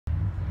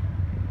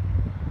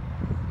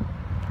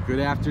Good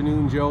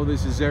afternoon, Joe.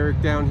 This is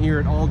Eric down here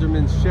at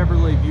Alderman's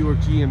Chevrolet Buick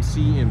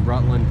GMC in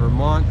Rutland,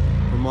 Vermont,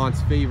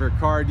 Vermont's favorite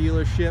car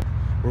dealership,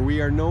 where we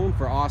are known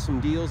for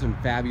awesome deals and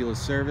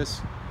fabulous service.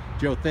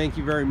 Joe, thank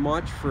you very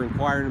much for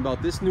inquiring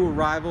about this new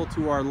arrival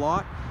to our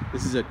lot.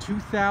 This is a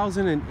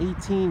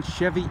 2018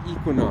 Chevy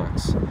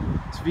Equinox.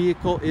 This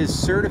vehicle is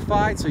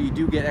certified, so you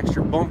do get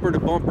extra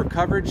bumper-to-bumper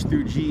coverage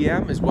through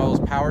GM as well as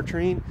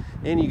powertrain,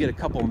 and you get a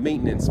couple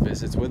maintenance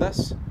visits with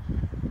us.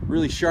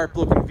 Really sharp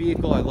looking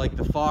vehicle. I like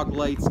the fog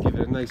lights, give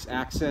it a nice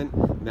accent,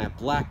 and that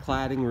black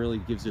cladding really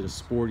gives it a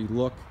sporty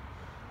look.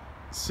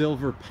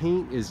 Silver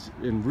paint is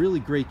in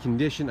really great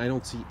condition. I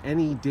don't see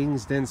any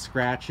dings, dents,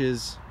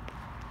 scratches.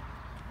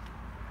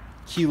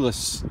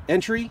 Keyless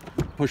entry,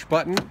 push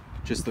button,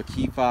 just the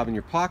key fob in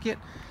your pocket.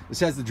 This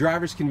has the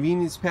driver's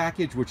convenience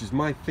package, which is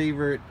my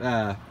favorite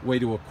way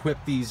to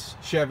equip these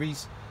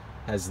Chevys.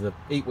 Has the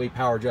 8-way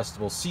power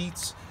adjustable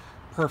seats,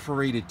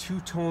 perforated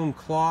two-tone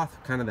cloth,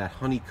 kind of that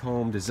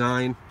honeycomb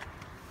design.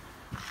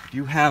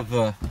 You have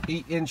a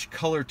 8-inch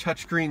color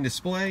touchscreen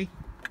display.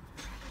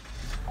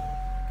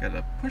 Got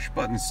a push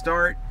button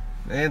start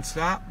and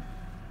stop.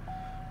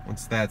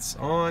 Once that's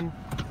on,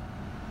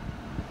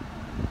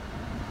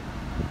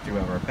 do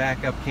have our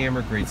backup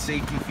camera, great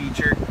safety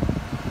feature,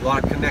 a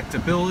lot of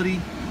connectability.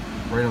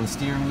 Right on the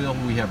steering wheel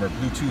we have our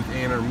Bluetooth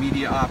and our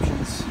media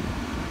options.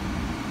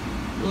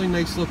 Really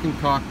nice looking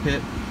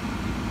cockpit.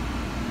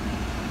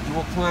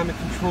 Dual climate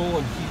control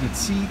and heated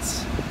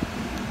seats.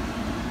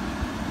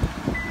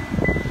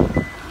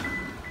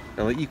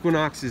 Now the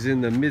Equinox is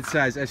in the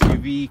mid-size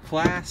SUV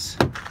class,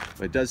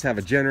 but it does have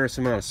a generous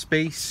amount of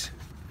space.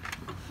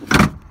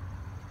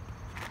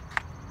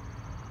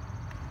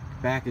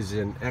 Back is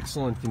in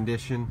excellent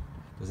condition.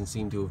 Doesn't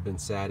seem to have been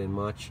sat in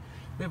much.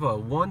 We have a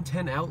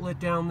 110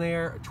 outlet down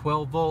there, a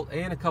 12 volt,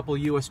 and a couple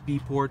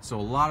USB ports, so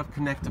a lot of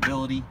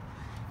connectability.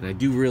 And I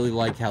do really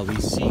like how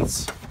these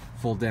seats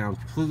fold down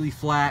completely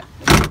flat,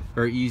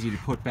 very easy to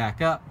put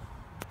back up.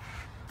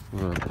 I'm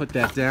going to put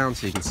that down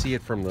so you can see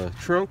it from the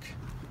trunk.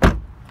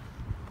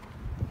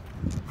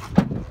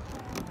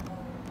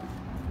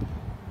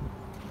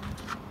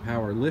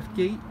 Power lift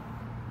gate.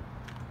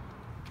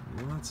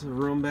 Lots of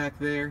room back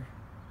there,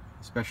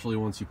 especially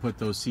once you put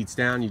those seats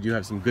down. You do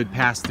have some good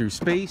pass-through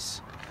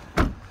space.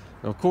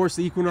 Now, of course,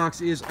 the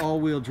Equinox is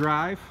all-wheel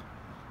drive.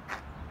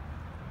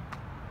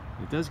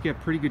 It does get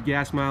pretty good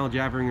gas mileage,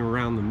 averaging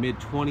around the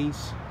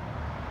mid-20s.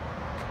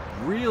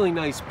 Really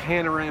nice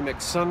panoramic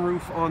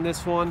sunroof on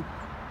this one.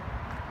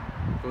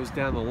 Goes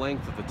down the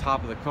length of the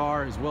top of the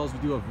car, as well as we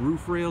do have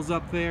roof rails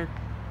up there.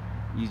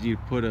 Easy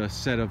to put a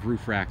set of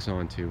roof racks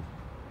onto.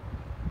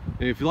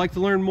 And if you'd like to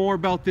learn more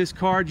about this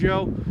car,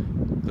 Joe,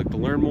 click the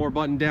Learn More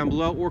button down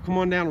below, or come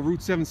on down to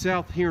Route 7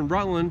 South here in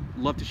Rutland.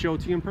 Love to show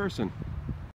it to you in person.